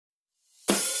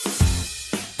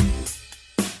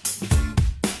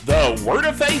The Word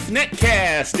of Faith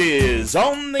Netcast is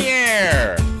on the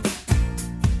air.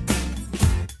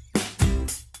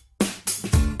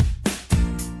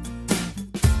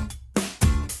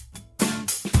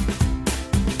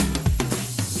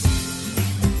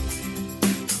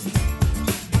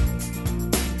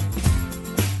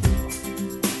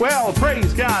 Well,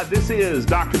 praise God, this is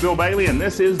Dr. Bill Bailey, and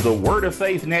this is the Word of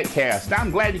Faith Netcast.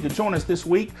 I'm glad you could join us this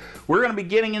week. We're going to be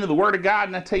getting into the Word of God,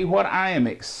 and I tell you what, I am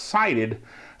excited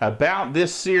about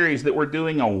this series that we're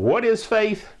doing on what is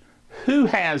faith, who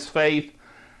has faith,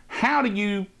 how do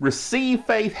you receive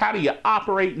faith, how do you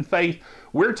operate in faith.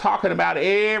 We're talking about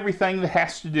everything that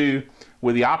has to do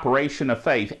with the operation of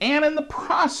faith. And in the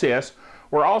process,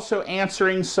 we're also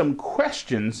answering some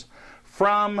questions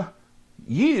from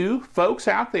you folks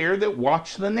out there that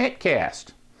watch the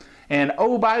Netcast. And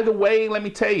oh, by the way, let me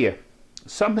tell you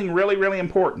something really, really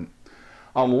important.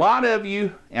 A lot of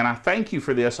you, and I thank you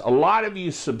for this, a lot of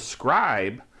you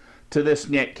subscribe to this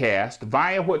Netcast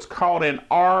via what's called an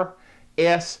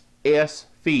RSS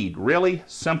feed, really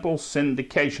simple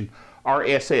syndication,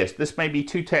 RSS. This may be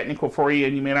too technical for you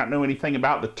and you may not know anything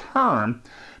about the term,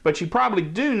 but you probably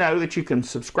do know that you can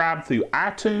subscribe through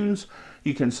iTunes.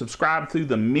 You can subscribe through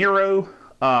the Miro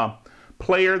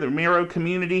player, the Miro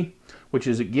community, which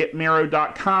is at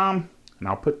getmiro.com, and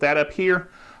I'll put that up here.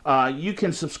 You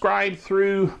can subscribe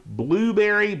through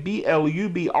Blueberry,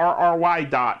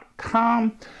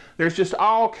 BLUBRRY.com. There's just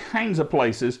all kinds of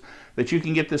places that you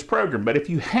can get this program. But if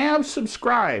you have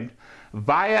subscribed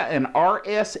via an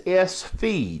RSS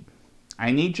feed,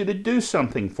 I need you to do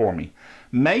something for me.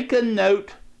 Make a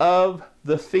note of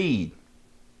the feed.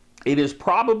 It is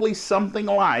probably something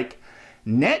like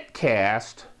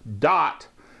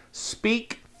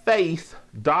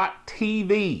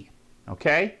netcast.speakfaith.tv.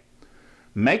 Okay?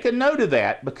 Make a note of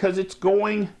that because it's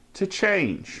going to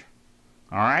change.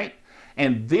 All right?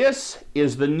 And this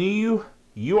is the new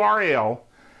URL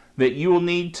that you will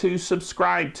need to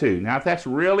subscribe to. Now, if that's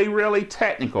really, really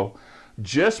technical,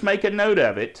 just make a note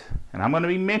of it. And I'm going to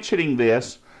be mentioning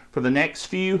this for the next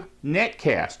few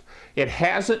Netcasts. It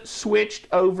hasn't switched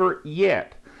over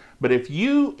yet. But if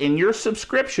you, in your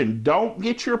subscription, don't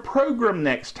get your program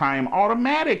next time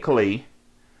automatically,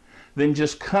 then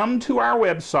just come to our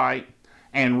website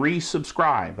and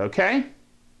resubscribe, okay?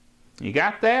 You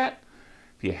got that?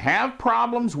 If you have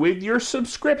problems with your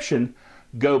subscription,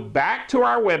 go back to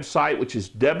our website, which is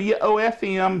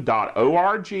wofm.org.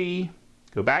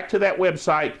 Go back to that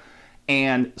website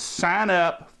and sign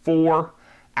up for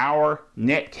our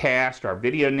Netcast, our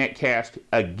video Netcast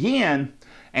again,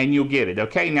 and you'll get it.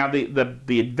 Okay, now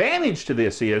the advantage to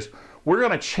this is we're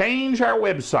going to change our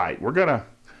website. We're going to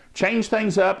change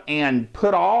things up and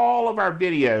put all of our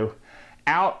video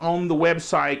out on the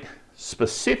website,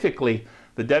 specifically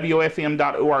the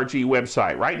wofm.org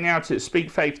website. Right now it's at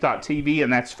speakfaith.tv,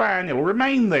 and that's fine. It'll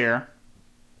remain there,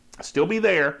 still be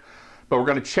there, but we're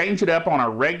going to change it up on our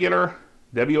regular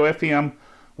WFM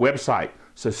website.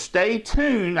 So stay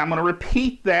tuned. I'm going to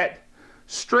repeat that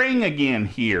string again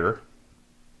here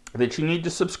that you need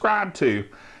to subscribe to,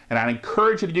 and I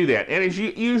encourage you to do that. And as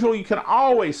usual, you can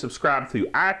always subscribe through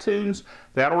iTunes.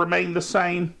 That'll remain the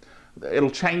same.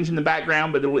 It'll change in the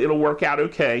background, but it'll work out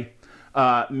okay.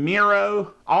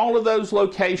 Miro, all of those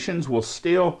locations will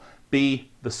still be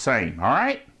the same. All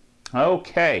right?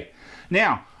 Okay.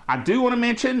 Now, I do want to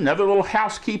mention another little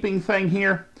housekeeping thing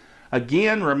here.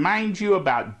 Again, remind you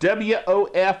about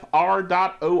WOFR.org.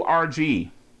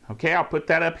 Okay, I'll put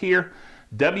that up here.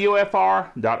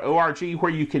 WFR.org,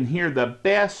 where you can hear the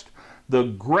best, the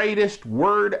greatest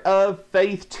Word of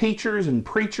Faith teachers and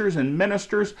preachers and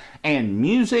ministers and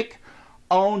music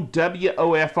on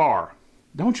WOFR.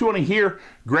 Don't you want to hear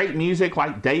great music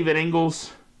like David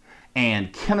Ingalls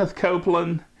and Kenneth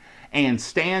Copeland and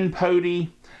Stan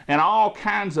Pody and all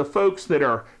kinds of folks that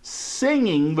are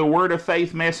singing the Word of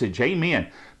Faith message?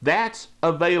 Amen. That's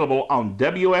available on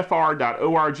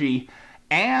WFR.org,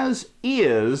 as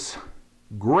is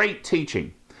great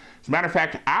teaching. As a matter of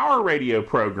fact, our radio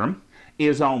program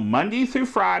is on Monday through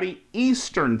Friday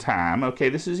Eastern Time. Okay,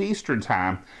 this is Eastern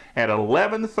Time at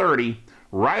 11:30,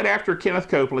 right after Kenneth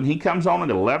Copeland. He comes on at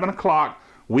 11 o'clock.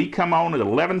 We come on at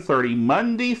 11:30,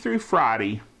 Monday through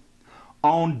Friday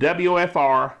on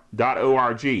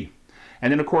WFR.org.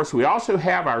 And then, of course, we also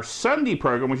have our Sunday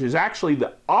program, which is actually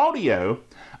the audio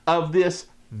of this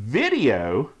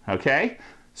video, okay?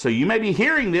 So you may be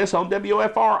hearing this on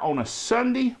WFR on a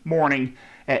Sunday morning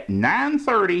at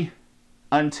 9:30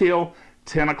 until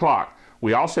 10 o'clock.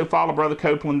 We also follow Brother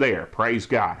Copeland there. Praise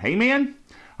God. Amen?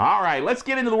 All right, let's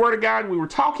get into the Word of God. We were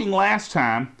talking last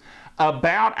time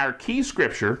about our key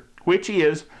scripture, which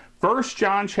is 1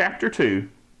 John chapter 2,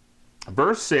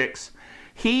 Verse 6,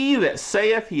 he that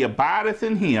saith he abideth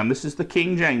in him, this is the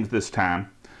King James this time,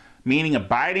 meaning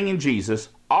abiding in Jesus,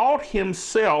 ought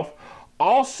himself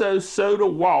also so to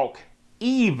walk,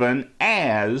 even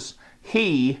as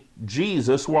he,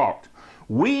 Jesus, walked.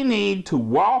 We need to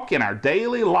walk in our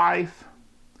daily life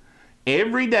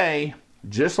every day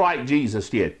just like Jesus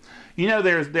did. You know,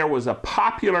 there was a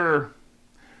popular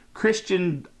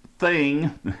Christian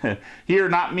thing here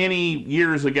not many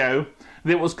years ago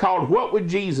that was called What Would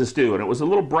Jesus Do? And it was a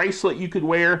little bracelet you could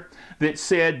wear that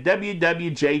said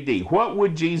WWJD, what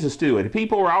would Jesus do? And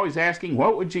people were always asking,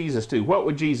 what would Jesus do? What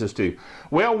would Jesus do?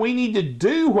 Well, we need to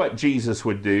do what Jesus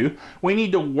would do. We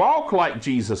need to walk like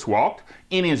Jesus walked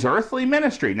in his earthly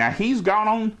ministry. Now, he's gone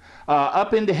on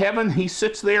up into heaven. He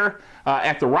sits there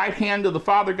at the right hand of the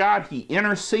Father God. He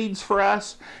intercedes for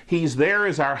us. He's there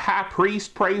as our high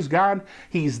priest, praise God.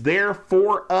 He's there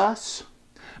for us.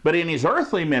 But in his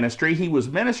earthly ministry, he was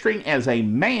ministering as a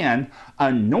man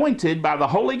anointed by the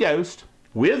Holy Ghost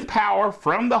with power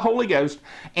from the Holy Ghost.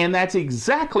 And that's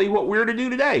exactly what we're to do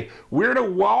today. We're to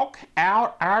walk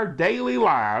out our daily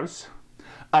lives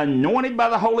anointed by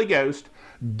the Holy Ghost,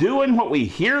 doing what we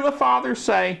hear the Father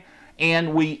say,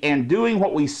 and doing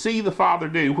what we see the Father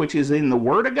do, which is in the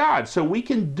Word of God, so we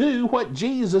can do what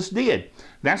Jesus did.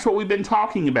 That's what we've been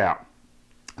talking about.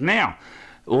 Now,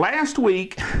 last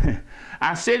week,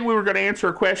 I said we were going to answer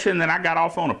a question, then I got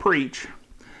off on a preach,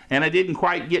 and I didn't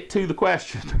quite get to the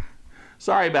question.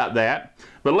 Sorry about that.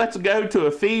 But let's go to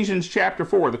Ephesians chapter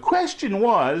 4. The question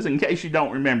was, in case you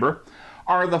don't remember,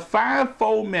 are the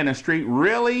fivefold ministry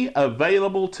really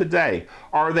available today?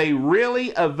 Are they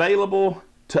really available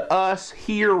to us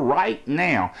here right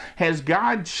now? Has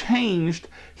God changed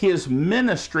his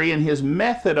ministry and his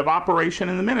method of operation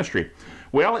in the ministry?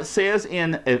 Well, it says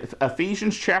in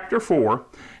Ephesians chapter 4,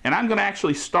 and I'm going to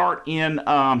actually start in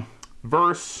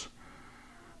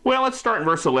let's start in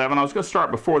verse 11. I was going to start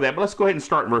before that, but let's go ahead and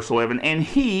start in verse 11. And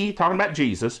he, talking about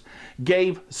Jesus,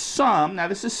 gave some, now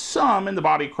this is some in the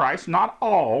body of Christ, not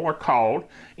all are called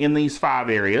in these 5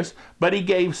 areas, but he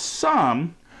gave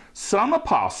some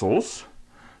apostles,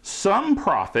 some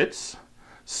prophets,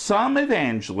 some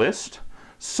evangelists,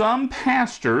 some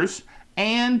pastors,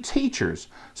 and teachers.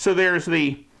 So there's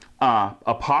the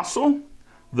apostle,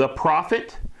 the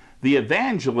prophet, the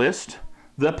evangelist,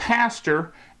 the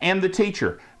pastor, and the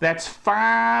teacher. That's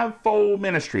fivefold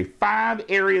ministry, 5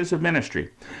 areas of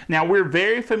ministry. Now, we're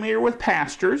very familiar with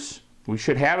pastors. We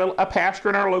should have a pastor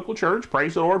in our local church,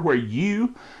 praise the Lord, where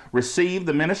you receive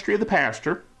the ministry of the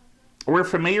pastor. We're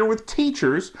familiar with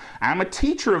teachers. I'm a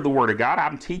teacher of the Word of God.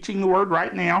 I'm teaching the Word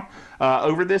right now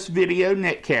over this video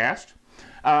Netcast.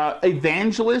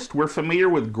 Evangelist, we're familiar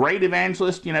with great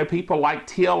evangelists, you know, people like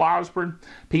T.L. Osborne,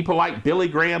 people like Billy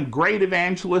Graham, great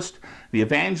evangelist, the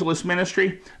evangelist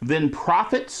ministry. Then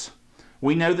prophets,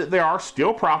 we know that there are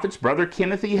still prophets. Brother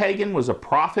Kenneth E. Hagin was a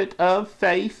prophet of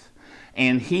faith,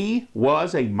 and he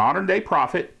was a modern day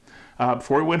prophet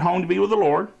before he went home to be with the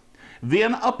Lord.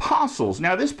 Then apostles.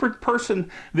 Now, this person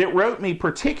that wrote me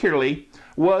particularly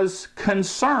was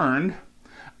concerned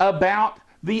about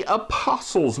the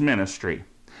apostles' ministry.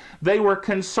 They were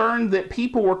concerned that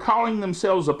people were calling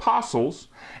themselves apostles,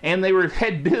 and they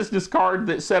had business cards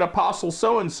that said apostle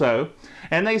so-and-so,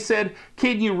 and they said,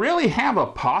 can you really have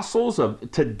apostles of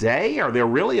today? Are there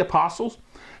really apostles?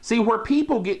 See, where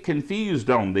people get confused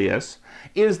on this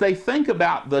is they think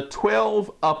about the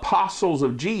 12 apostles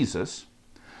of Jesus,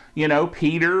 you know,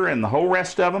 Peter and the whole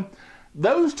rest of them.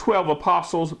 Those 12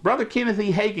 apostles, Brother Kenneth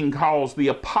E. Hagin calls the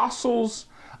apostles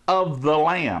of the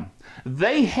Lamb.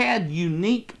 They had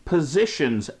unique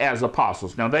positions as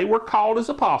apostles. Now, they were called as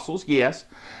apostles, yes,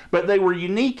 but they were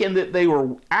unique in that they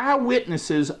were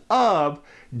eyewitnesses of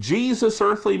Jesus'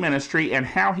 earthly ministry and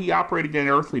how he operated in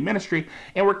earthly ministry,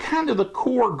 and were kind of the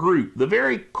core group, the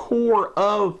very core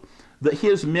of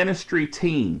his ministry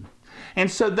team. And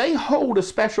so they hold a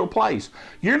special place.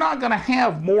 You're not going to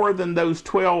have more than those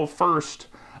 12 first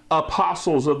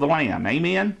apostles of the Lamb.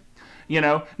 Amen? You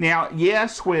know, now,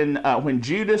 yes, when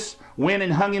Judas went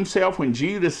and hung himself, when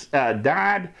Judas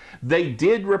died, they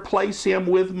did replace him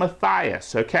with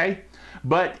Matthias, okay?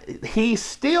 But he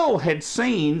still had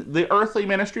seen the earthly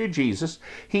ministry of Jesus.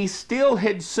 He still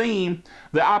had seen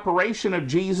the operation of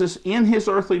Jesus in his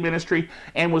earthly ministry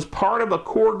and was part of a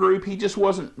core group. He just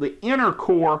wasn't the inner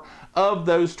core of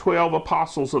those 12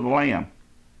 apostles of the Lamb.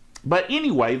 But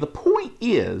anyway, the point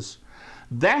is,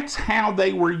 that's how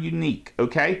they were unique,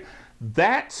 okay?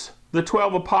 That's the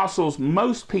 12 apostles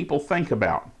most people think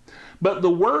about. But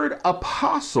the word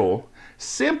apostle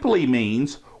simply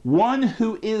means one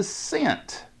who is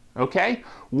sent, okay?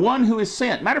 One who is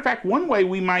sent. Matter of fact, one way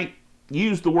we might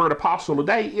use the word apostle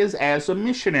today is as a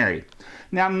missionary.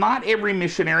 Now, not every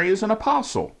missionary is an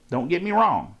apostle. Don't get me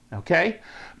wrong, okay?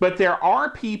 But there are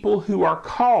people who are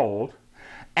called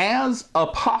as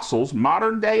apostles,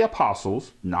 modern day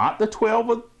apostles, not the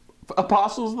 12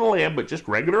 apostles of the Lamb, but just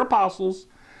regular apostles,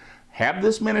 have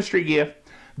this ministry gift,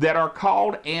 that are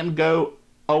called and go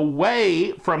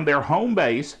away from their home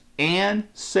base and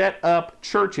set up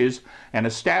churches and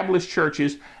establish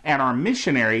churches and are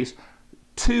missionaries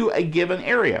to a given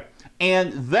area.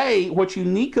 And what's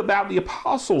unique about the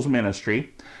apostles'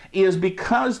 ministry is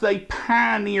because they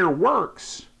pioneer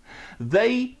works,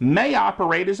 they may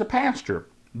operate as a pastor.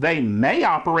 They may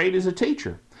operate as a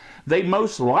teacher. They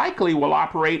most likely will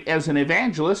operate as an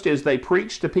evangelist as they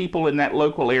preach to people in that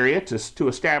local area to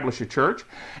establish a church.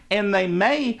 And they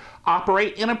may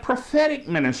operate in a prophetic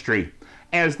ministry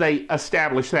as they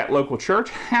establish that local church.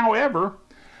 However,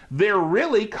 they're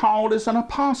really called as an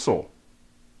apostle.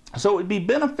 So it would be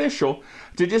beneficial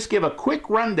to just give a quick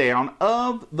rundown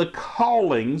of the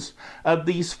callings of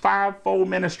these fivefold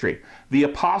ministry. The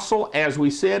apostle, as we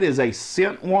said, is a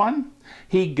sent one.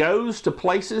 He goes to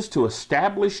places to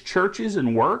establish churches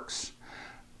and works.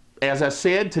 As I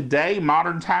said, today,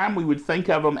 modern time, we would think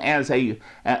of them as a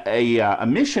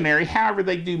missionary. However,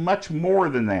 they do much more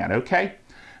than that, okay?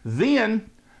 Then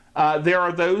there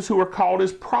are those who are called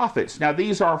as prophets. Now,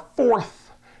 these are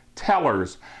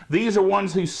forth-tellers. These are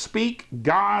ones who speak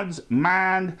God's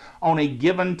mind on a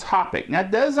given topic. Now,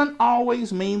 it doesn't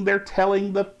always mean they're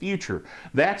telling the future.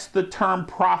 That's the term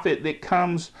prophet that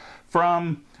comes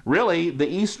from really the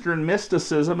Eastern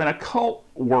mysticism and occult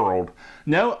world.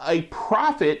 No, a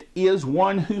prophet is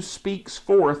one who speaks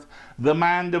forth the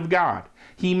mind of God.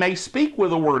 He may speak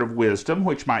with a word of wisdom,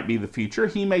 which might be the future.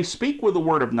 He may speak with a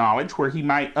word of knowledge, where he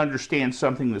might understand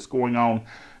something that's going on,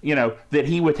 that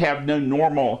he would have no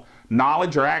normal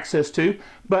knowledge or access to.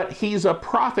 But he's a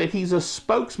prophet, he's a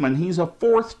spokesman, he's a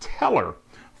forth-teller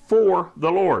for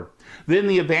the Lord. Then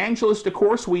the evangelist, of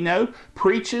course, we know,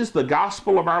 preaches the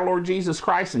gospel of our Lord Jesus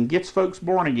Christ and gets folks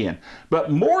born again.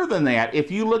 But more than that, if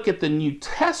you look at the New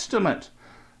Testament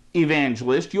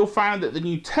evangelist, you'll find that the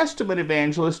New Testament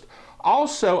evangelist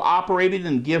also operated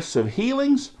in gifts of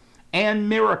healings and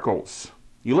miracles.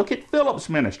 You look at Philip's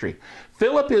ministry.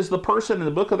 Philip is the person in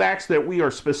the book of Acts that we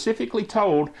are specifically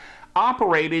told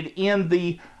operated in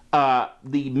the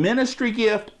ministry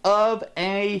gift of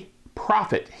a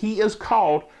prophet. He is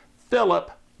called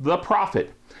Philip the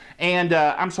prophet. And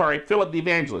Philip the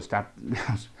evangelist. I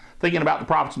was thinking about the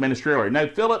prophet's ministry earlier. No,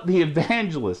 Philip the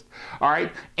evangelist. All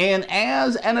right. And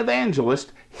as an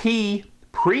evangelist, he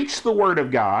preached the word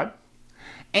of God,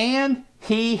 and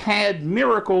he had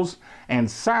miracles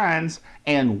and signs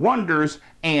and wonders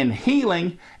and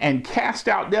healing and cast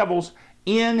out devils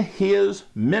in his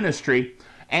ministry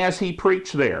as he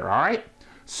preached there. All right.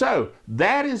 So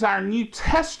that is our New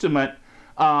Testament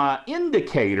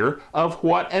indicator of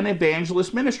what an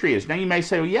evangelist ministry is. Now you may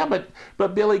say, well, yeah,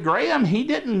 but Billy Graham, he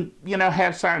didn't,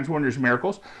 have signs, wonders,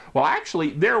 miracles. Well,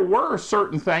 actually, there were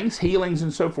certain things, healings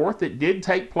and so forth, that did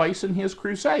take place in his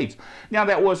crusades. Now,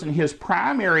 that wasn't his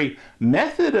primary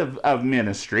method of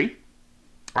ministry.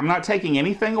 I'm not taking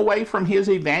anything away from his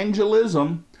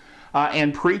evangelism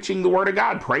and preaching the Word of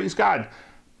God. Praise God.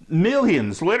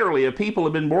 Millions, literally, of people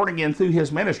have been born again through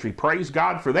his ministry. Praise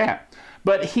God for that.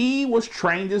 But he was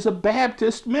trained as a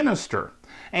Baptist minister.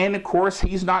 And, of course,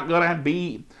 he's not going to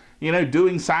be,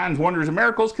 doing signs, wonders, and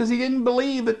miracles because he didn't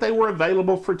believe that they were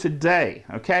available for today,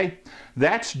 okay?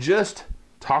 That's just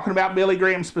talking about Billy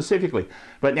Graham specifically.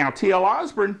 But now T.L.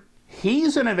 Osborne,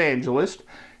 he's an evangelist.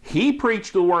 He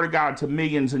preached the Word of God to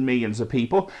millions and millions of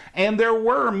people, and there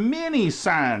were many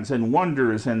signs and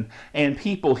wonders and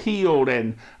people healed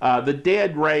and the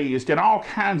dead raised and all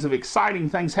kinds of exciting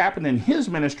things happened in his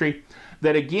ministry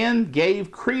that again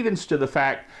gave credence to the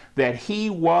fact that he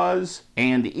was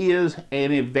and is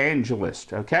an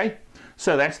evangelist, okay?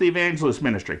 So that's the evangelist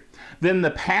ministry. Then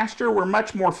the pastor, we're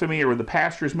much more familiar with the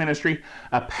pastor's ministry.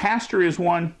 A pastor is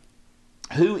one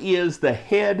who is the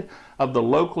head of the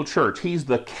local church. He's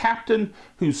the captain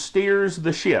who steers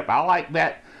the ship. I like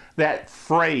that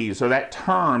phrase or that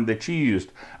term that's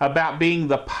used about being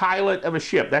the pilot of a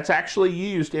ship. That's actually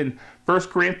used in 1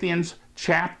 Corinthians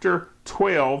chapter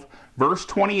 12, verse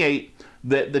 28.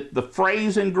 The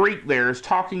phrase in Greek there is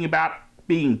talking about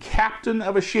being captain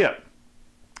of a ship.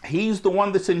 He's the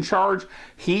one that's in charge.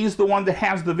 He's the one that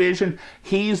has the vision.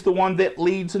 He's the one that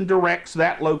leads and directs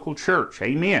that local church.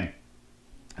 Amen.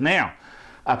 Now,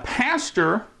 a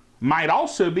pastor might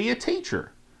also be a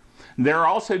teacher. There are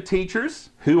also teachers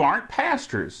who aren't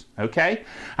pastors, okay?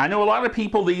 I know a lot of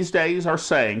people these days are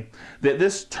saying that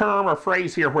this term or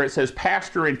phrase here where it says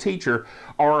pastor and teacher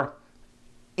are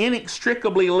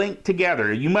inextricably linked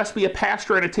together. You must be a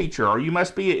pastor and a teacher, or you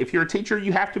must be, if you're a teacher,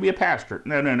 you have to be a pastor.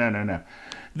 No, no, no, no, no.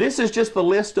 This is just the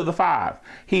list of the 5.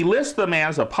 He lists them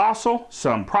as apostle,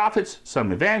 some prophets,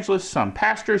 some evangelists, some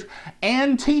pastors,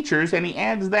 and teachers, and he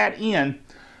adds that in.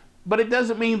 But it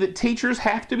doesn't mean that teachers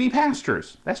have to be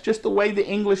pastors. That's just the way the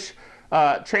English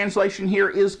translation here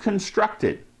is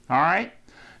constructed. All right?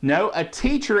 No, a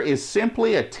teacher is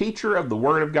simply a teacher of the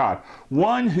Word of God.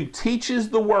 One who teaches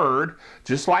the Word,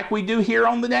 just like we do here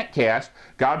on the Netcast.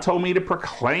 God told me to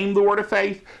proclaim the Word of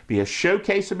faith, be a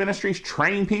showcase of ministries,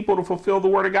 train people to fulfill the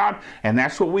Word of God, and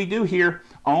that's what we do here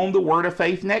on the Word of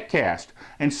Faith Netcast.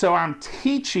 And so I'm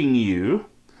teaching you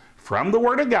from the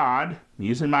Word of God,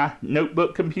 using my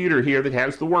notebook computer here that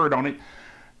has the Word on it,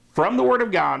 from the Word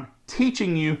of God,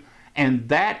 teaching you. And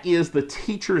that is the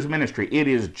teacher's ministry. It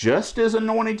is just as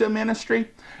anointed a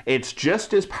ministry. It's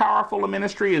just as powerful a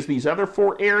ministry as these other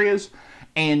 4 areas.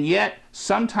 And yet,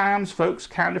 sometimes folks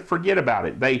kind of forget about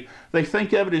it. They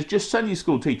think of it as just Sunday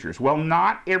school teachers. Well,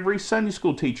 not every Sunday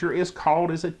school teacher is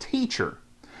called as a teacher.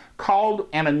 Called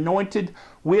and anointed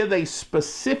with a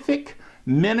specific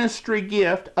ministry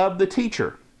gift of the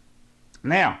teacher.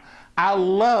 Now, I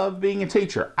love being a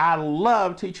teacher. I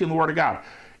love teaching the Word of God.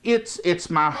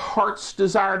 It's my heart's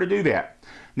desire to do that.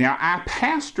 Now, I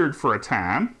pastored for a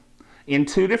time in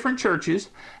 2 different churches,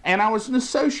 and I was an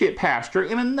associate pastor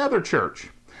in another church.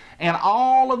 And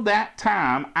all of that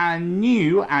time, I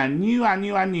knew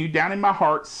down in my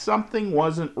heart something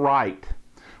wasn't right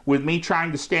with me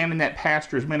trying to stand in that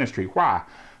pastor's ministry. Why?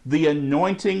 The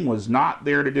anointing was not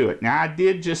there to do it. Now, I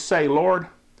did just say, Lord,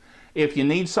 if you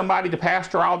need somebody to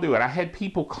pastor, I'll do it. I had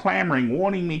people clamoring,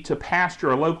 wanting me to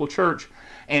pastor a local church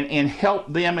and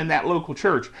help them in that local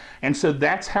church. And so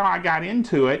that's how I got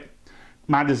into it,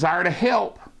 my desire to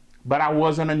help, but I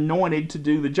wasn't anointed to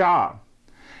do the job.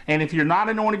 And if you're not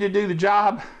anointed to do the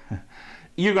job,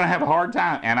 you're going to have a hard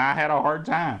time. And I had a hard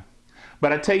time.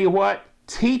 But I tell you what,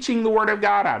 teaching the Word of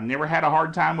God, I've never had a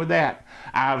hard time with that.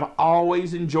 I've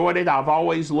always enjoyed it. I've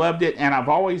always loved it. And I've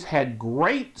always had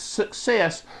great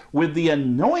success with the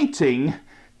anointing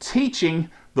teaching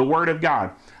the Word of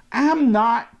God. I'm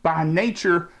not by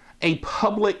nature a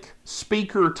public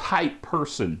speaker type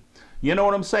person. You know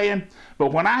what I'm saying?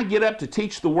 But when I get up to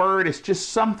teach the Word, it's just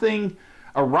something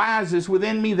arises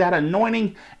within me, that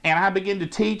anointing, and I begin to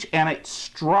teach, and it's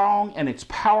strong and it's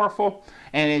powerful.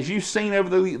 And as you've seen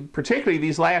over particularly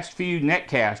these last few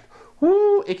Netcasts,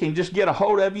 whoo, it can just get a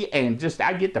hold of you, and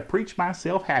I get to preach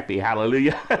myself happy,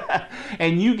 hallelujah.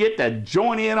 And you get to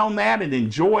join in on that and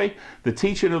enjoy the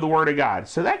teaching of the Word of God.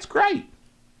 So that's great.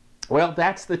 Well,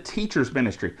 that's the teacher's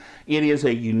ministry. It is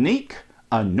a unique,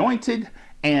 anointed,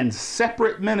 and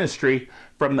separate ministry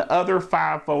from the other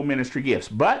 5-fold ministry gifts.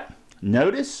 But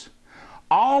notice,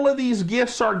 all of these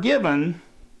gifts are given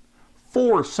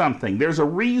for something. There's a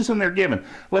reason they're given.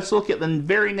 Let's look at the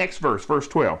very next verse, verse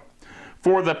 12.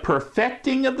 For the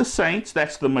perfecting of the saints,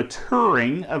 that's the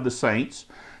maturing of the saints.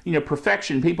 You know,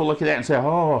 perfection, people look at that and say,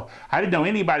 oh, I didn't know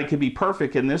anybody could be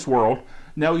perfect in this world.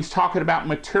 No, he's talking about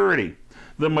maturity.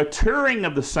 The maturing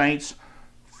of the saints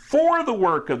for the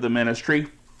work of the ministry,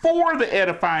 for the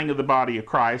edifying of the body of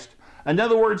Christ. In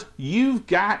other words, you've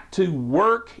got to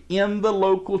work in the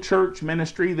local church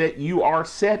ministry that you are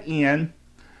set in.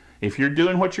 If you're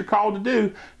doing what you're called to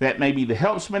do, that may be the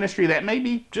helps ministry, that may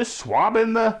be just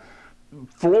swabbing the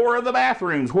floor of the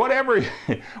bathrooms, whatever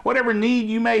need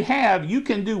you may have, you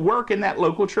can do work in that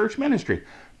local church ministry.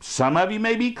 Some of you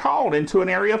may be called into an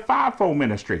area of 5-fold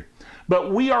ministry.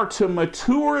 But we are to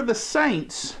mature the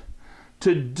saints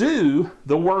to do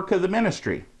the work of the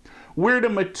ministry. We're to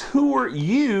mature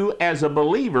you as a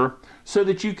believer so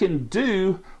that you can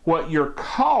do what you're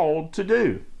called to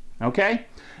do. Okay?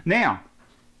 Now,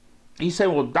 you say,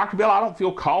 well, Dr. Bill, I don't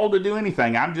feel called to do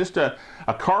anything. I'm just a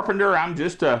carpenter. I'm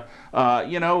just a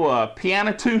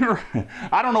piano tuner.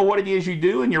 I don't know what it is you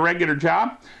do in your regular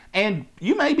job. And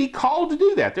you may be called to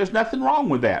do that. There's nothing wrong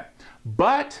with that.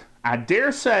 But I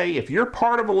dare say, if you're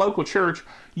part of a local church,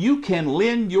 you can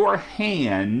lend your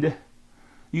hand.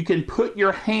 You can put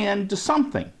your hand to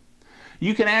something.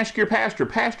 You can ask your pastor,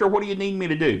 Pastor, what do you need me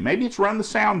to do? Maybe it's run the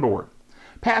soundboard.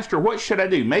 Pastor, what should I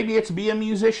do? Maybe it's be a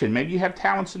musician. Maybe you have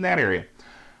talents in that area.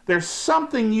 There's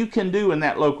something you can do in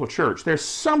that local church. There's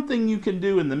something you can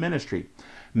do in the ministry.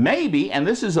 Maybe, and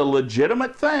this is a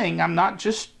legitimate thing, I'm not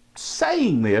just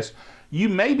saying this, you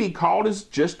may be called as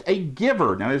just a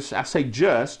giver. Now, I say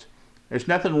just, There's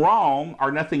nothing wrong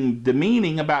or nothing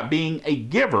demeaning about being a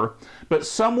giver, but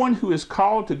someone who is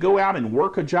called to go out and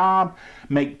work a job,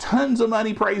 make tons of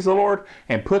money, praise the Lord,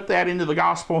 and put that into the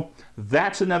gospel,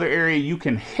 that's another area you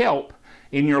can help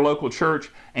in your local church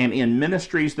and in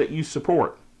ministries that you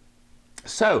support.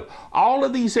 So, all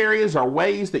of these areas are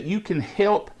ways that you can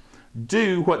help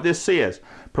do what this says.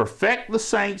 Perfect the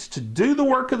saints to do the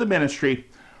work of the ministry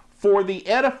for the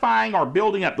edifying or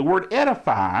building up. The word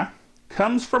edify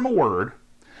comes from a word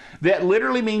that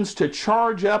literally means to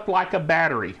charge up like a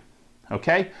battery.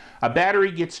 Okay? A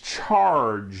battery gets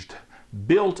charged,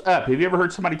 built up. Have you ever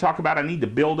heard somebody talk about, I need to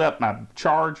build up my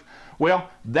charge? Well,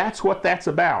 that's what that's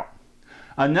about.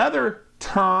 Another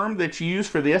term that's used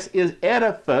for this is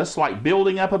edifice, like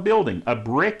building up a building, a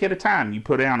brick at a time. You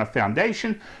put down a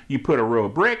foundation, you put a row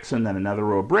of bricks, and then another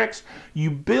row of bricks. You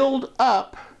build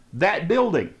up that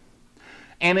building.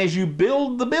 And as you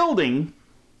build the building,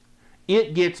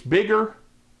 it gets bigger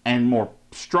and more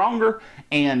stronger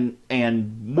and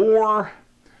more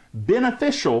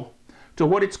beneficial to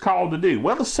what it's called to do.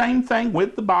 Well, the same thing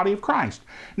with the body of Christ.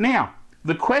 Now,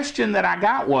 the question that I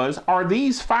got was, are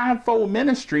these fivefold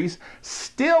ministries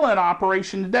still in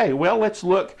operation today? Well, let's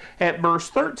look at verse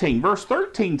 13. Verse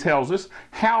 13 tells us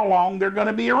how long they're going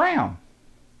to be around.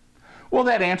 Well,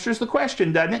 that answers the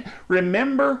question, doesn't it?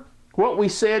 Remember what we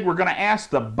said? We're going to ask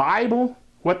the Bible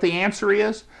what the answer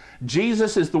is.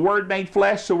 Jesus is the Word made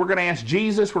flesh, so we're going to ask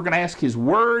Jesus. We're going to ask His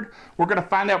Word. We're going to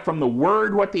find out from the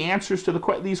Word what the answers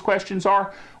to these questions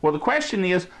are. Well, the question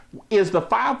is the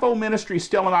fivefold ministry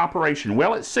still in operation?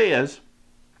 Well, it says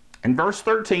in verse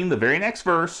 13, the very next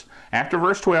verse, after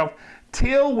verse 12,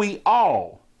 till we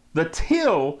all. The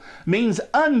till means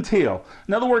until.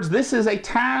 In other words, this is a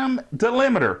time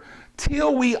delimiter.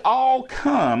 Till we all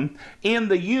come in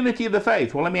the unity of the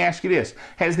faith. Well, let me ask you this.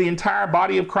 Has the entire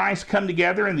body of Christ come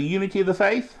together in the unity of the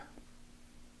faith?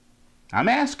 I'm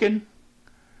asking.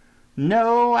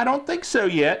 No, I don't think so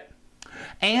yet.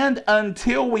 And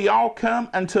until we all come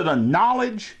unto the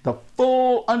knowledge, the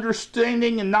full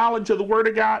understanding and knowledge of the Word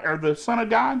of God, or the Son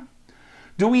of God?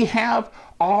 Do we have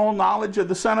all knowledge of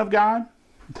the Son of God?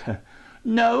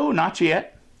 No, not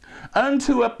yet.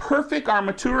 Unto a perfect or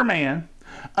mature man,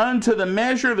 unto the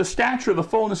measure of the stature of the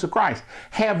fullness of Christ.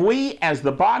 Have we, as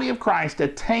the body of Christ,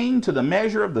 attained to the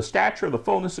measure of the stature of the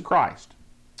fullness of Christ?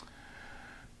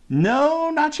 No,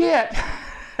 not yet.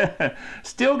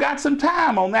 Still got some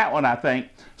time on that one, I think.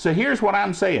 So here's what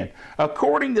I'm saying.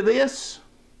 According to this,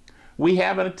 we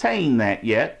haven't attained that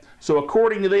yet. So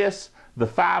according to this, the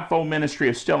fivefold ministry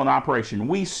is still in operation.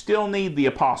 We still need the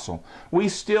apostle. We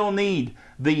still need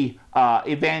the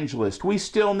evangelist. We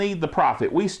still need the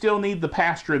prophet. We still need the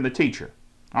pastor and the teacher.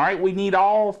 All right, we need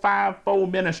all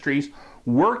fivefold ministries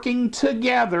working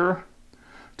together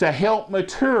to help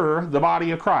mature the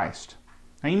body of Christ.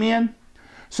 Amen?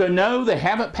 So no, they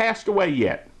haven't passed away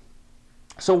yet.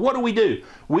 So what do?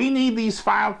 We need these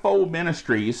fivefold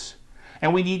ministries,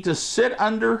 and we need to sit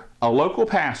under a local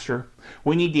pastor.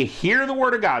 We need to hear the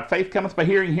Word of God. Faith cometh by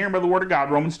hearing, hearing by the Word of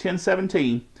God, Romans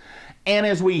 10:17. And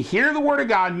as we hear the Word of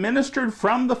God ministered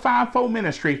from the fivefold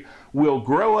ministry, we'll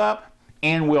grow up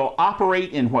and we'll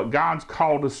operate in what God's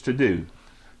called us to do.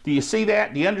 Do you see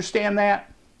that? Do you understand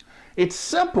that? It's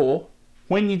simple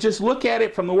when you just look at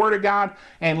it from the Word of God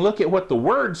and look at what the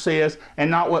Word says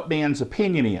and not what man's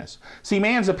opinion is. See,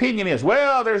 man's opinion is,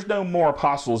 well, there's no more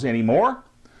apostles anymore.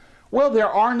 Well, there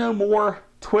are no more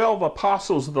 12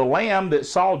 apostles of the Lamb that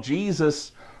saw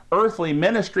Jesus' earthly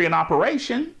ministry in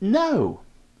operation. No.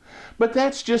 But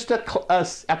that's just a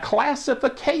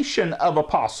classification of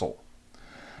apostle.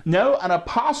 No, an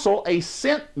apostle, a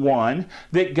sent one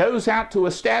that goes out to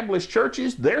establish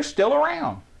churches, they're still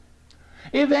around.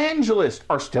 Evangelists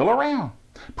are still around.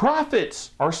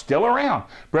 Prophets are still around.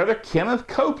 Brother Kenneth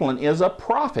Copeland is a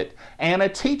prophet and a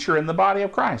teacher in the body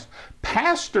of Christ.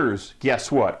 Pastors,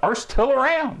 guess what, are still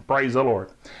around, praise the Lord.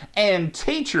 And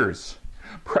teachers,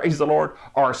 praise the Lord,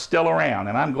 are still around.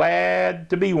 And I'm glad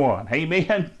to be one.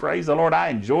 Amen. Praise the Lord. I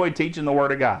enjoy teaching the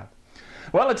Word of God.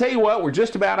 Well, I tell you what, we're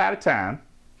just about out of time.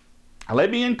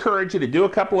 Let me encourage you to do a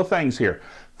couple of things here.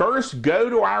 First, go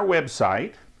to our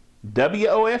website,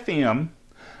 WOFM.org.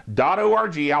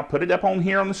 I'll put it up on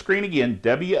here on the screen again.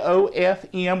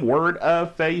 WOFM, Word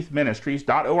of Faith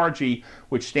Ministries.org,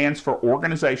 which stands for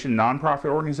organization, nonprofit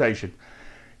organization.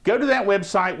 Go to that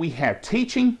website. We have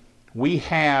teaching. We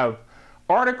have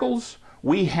articles.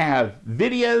 We have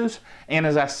videos. And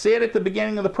as I said at the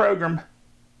beginning of the program,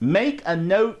 make a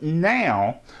note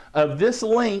now of this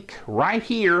link right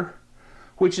here,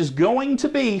 which is going to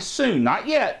be soon, not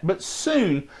yet, but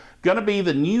soon, going to be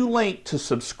the new link to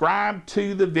subscribe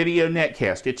to the video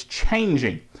netcast. It's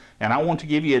changing. and I want to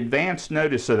give you advance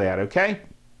notice of that, okay?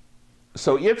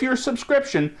 So if your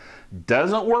subscription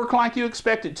doesn't work like you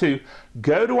expect it to,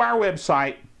 go to our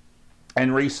website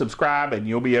and resubscribe and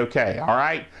you'll be okay, all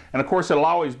right? And of course, it'll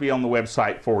always be on the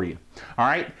website for you, all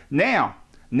right? Now,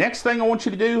 next thing I want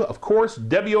you to do, of course,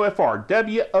 WOFR,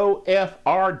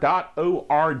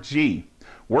 WOFR.org,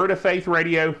 Word of Faith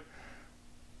Radio.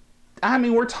 I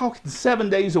mean, we're talking 7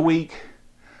 days a week,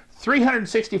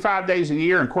 365 days a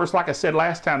year. And of course, like I said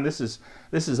last time, this is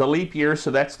a leap year, so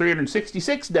that's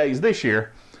 366 days this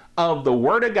year of the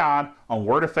Word of God on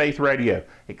Word of Faith Radio.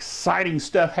 Exciting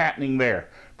stuff happening there.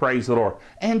 Praise the Lord.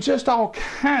 And just all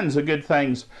kinds of good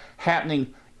things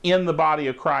happening in the body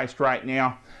of Christ right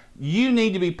now. You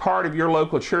need to be part of your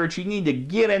local church. You need to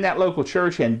get in that local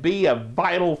church and be a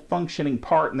vital, functioning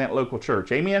part in that local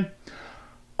church. Amen?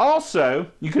 Also,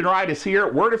 you can write us here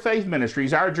at Word of Faith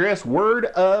Ministries. Our address, Word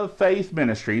of Faith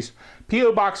Ministries,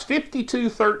 P.O. Box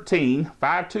 5213,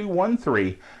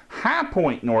 5213, High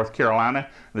Point, North Carolina,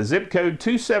 the zip code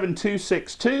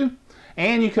 27262.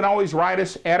 And you can always write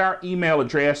us at our email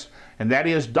address, and that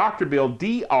is drbill,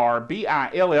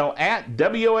 DRBILL, at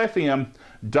WOFM.org.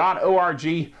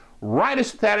 Write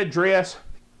us at that address.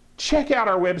 Check out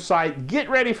our website. Get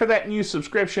ready for that new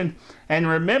subscription. And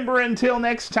remember, until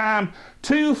next time,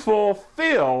 to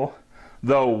fulfill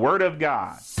the Word of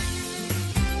God.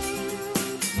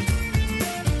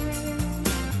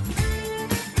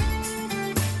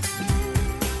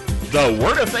 The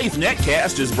Word of Faith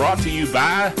Netcast is brought to you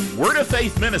by Word of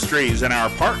Faith Ministries and our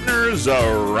partners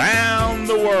around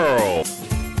the world.